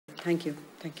Thank you.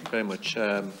 Thank you very much.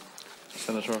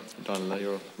 Senator Donnelly,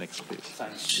 you're next, please.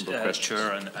 Thanks,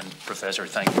 Chair and Professor.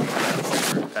 Thank you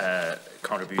for your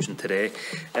contribution today.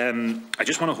 I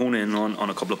just want to hone in on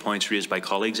a couple of points raised by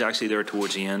colleagues actually there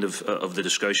towards the end of the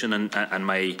discussion, and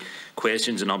my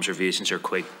questions and observations are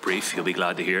quite brief, you'll be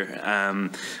glad to hear.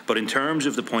 But in terms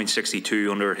of the point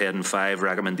 62 under heading 5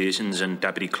 recommendations, and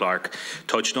Deputy Clark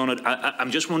touched on it,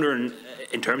 I'm just wondering,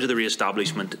 in terms of the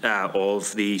re-establishment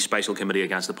of the Special Committee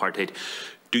Against Apartheid,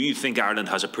 do you think Ireland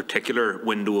has a particular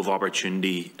window of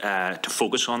opportunity to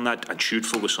focus on that, and should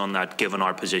focus on that, given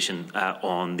our position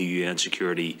on the UN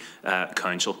Security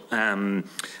Council? And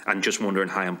just wondering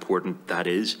how important that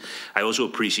is. I also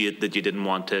appreciate that you didn't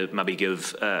want to maybe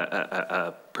give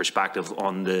a perspective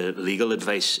on the legal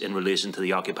advice in relation to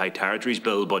the Occupied Territories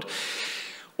Bill, but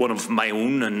one of my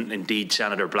own, and indeed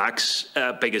Senator Black's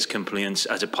biggest complaints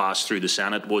as it passed through the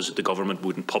Senate was that the government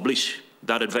wouldn't publish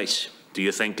that advice. Do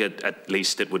you think at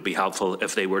least it would be helpful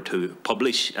if they were to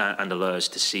publish and allow us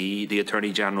to see the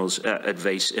Attorney General's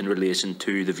advice in relation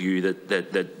to the view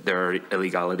that there are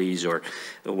illegalities or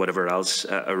whatever else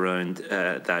around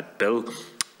that bill?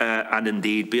 And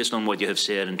indeed, based on what you have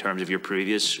said in terms of your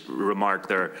previous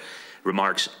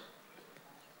remarks,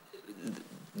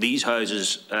 these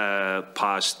Houses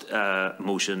passed a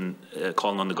motion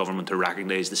calling on the government to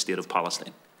recognise the State of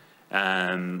Palestine.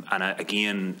 And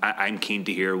again, I'm keen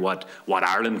to hear what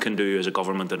Ireland can do as a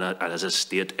government and as a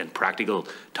state in practical,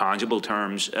 tangible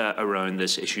terms around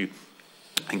this issue.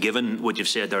 And given what you've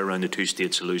said there around the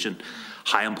two-state solution,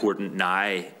 how important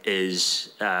now is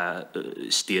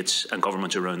states and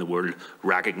governments around the world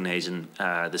recognising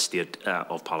the State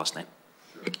of Palestine?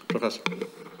 Professor.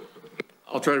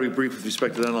 I'll try to be brief with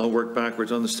respect to that, and I'll work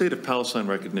backwards. On the State of Palestine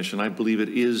recognition, I believe it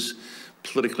is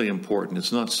politically important.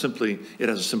 It's not simply, it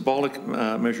has a symbolic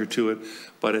measure to it,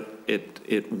 but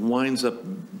it winds up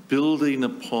building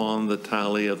upon the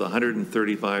tally of the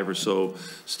 135 or so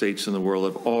states in the world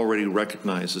that have already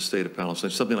recognized the State of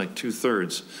Palestine. Something like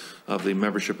 2/3 of the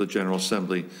membership of the General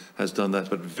Assembly has done that,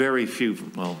 but very few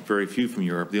from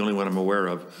Europe. The only one I'm aware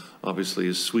of, obviously,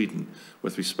 is Sweden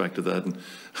with respect to that. And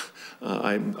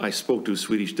I spoke to a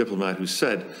Swedish diplomat who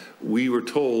said, we were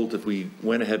told if we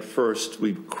went ahead first,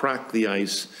 we'd crack the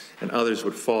ice and others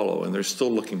would follow, and they're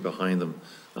still looking behind them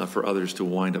for others to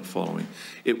wind up following.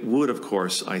 It would, of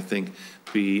course, I think,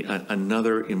 be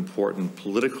another important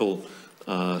political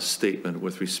statement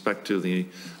with respect to the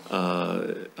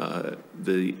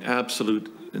absolute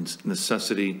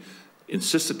necessity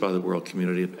insisted by the world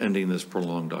community of ending this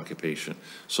prolonged occupation.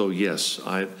 So yes,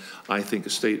 I think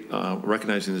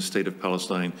recognizing the State of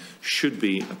Palestine should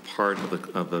be a part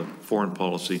of the foreign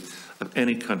policy of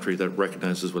any country that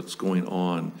recognizes what's going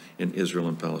on in Israel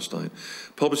and Palestine.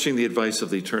 Publishing the advice of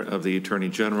the Attorney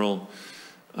General,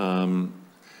 you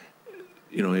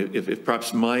know, if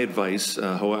perhaps my advice,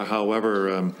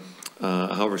 however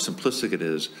simplistic it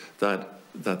is, that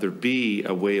there be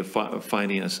a way of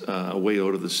finding a way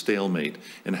out of the stalemate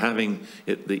and having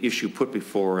the issue put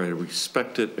before a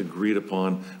respected, agreed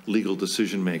upon legal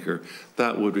decision maker,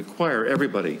 that would require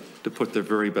everybody to put their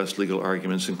very best legal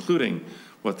arguments, including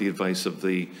what the advice of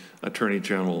the Attorney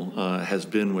General has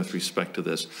been with respect to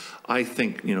this. I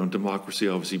think, you know, democracy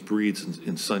obviously breathes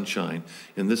in sunshine,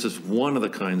 and this is one of the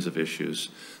kinds of issues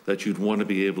that you'd want to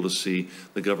be able to see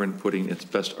the government putting its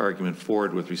best argument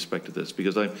forward with respect to this.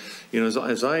 Because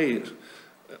as I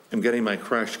am getting my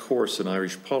crash course in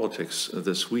Irish politics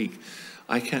this week,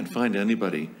 I can't find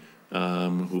anybody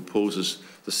who opposes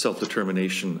the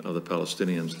self-determination of the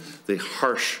Palestinians, the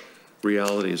harsh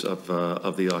realities of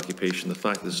the occupation, the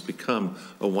fact that this has become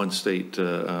a one-state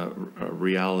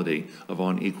reality of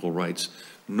unequal rights.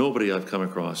 Nobody I've come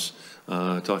across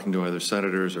talking to either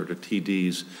senators or to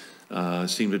TDs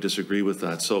seem to disagree with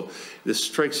that. So this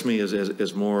strikes me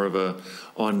as more of a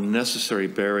unnecessary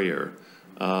barrier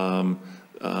to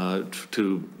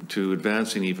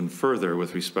advancing even further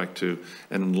with respect to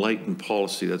an enlightened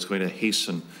policy that's going to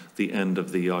hasten the end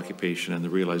of the occupation and the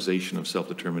realization of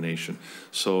self-determination.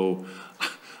 So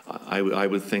I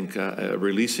would think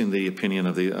releasing the opinion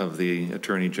of the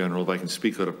Attorney General, if I can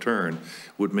speak out of turn,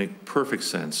 would make perfect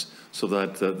sense, so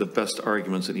that the best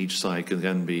arguments on each side can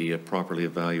then be properly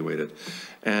evaluated.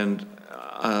 And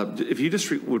if you just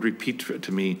would repeat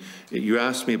to me, you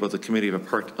asked me about the Committee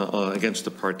Against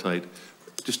Apartheid.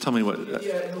 Just tell me what.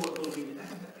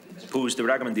 I suppose the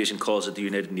recommendation calls that the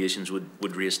United Nations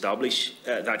would re-establish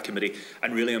that committee,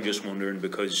 and really I'm just wondering,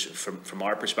 because from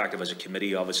our perspective as a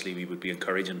committee, obviously we would be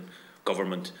encouraging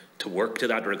government to work to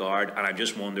that regard, and I'm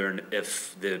just wondering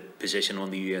if the position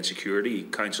on the UN Security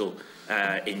Council,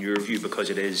 in your view, because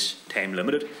it is time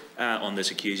limited on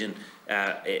this occasion,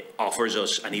 it offers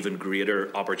us an even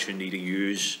greater opportunity to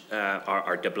use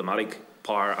our diplomatic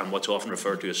power and what's often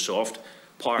referred to as soft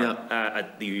power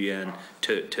at the UN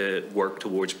to work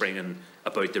towards bringing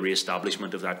about the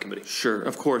re-establishment of that committee. Sure,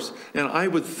 of course. And I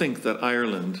would think that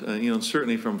Ireland, you know,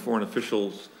 certainly from foreign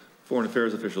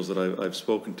affairs officials that I've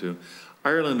spoken to,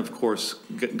 Ireland, of course,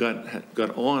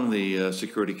 got on the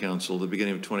Security Council at the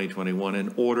beginning of 2021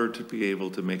 in order to be able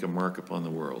to make a mark upon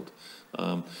the world.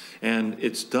 And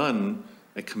it's done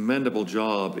a commendable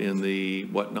job in the,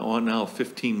 now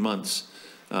 15 months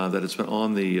that it's been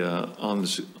on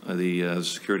the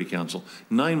Security Council.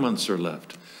 9 months are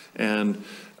left. And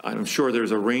I'm sure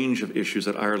there's a range of issues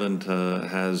that Ireland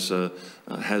has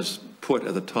put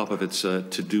at the top of its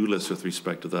to-do list with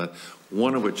respect to that,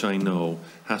 one of which I know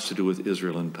has to do with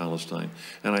Israel and Palestine.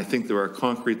 And I think there are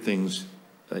concrete things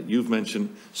that you've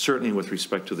mentioned, certainly with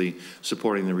respect to the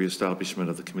supporting the re-establishment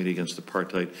of the Committee Against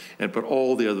Apartheid, but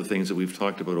all the other things that we've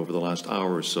talked about over the last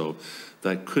hour or so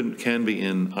that can be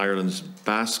in Ireland's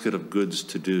basket of goods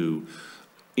to do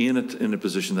in a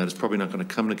position that is probably not going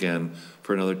to come again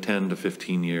for another 10 to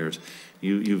 15 years.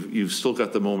 You've still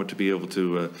got the moment to be able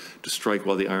to strike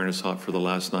while the iron is hot for the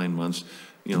last 9 months.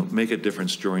 You know, make a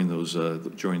difference during those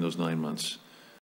 9 months.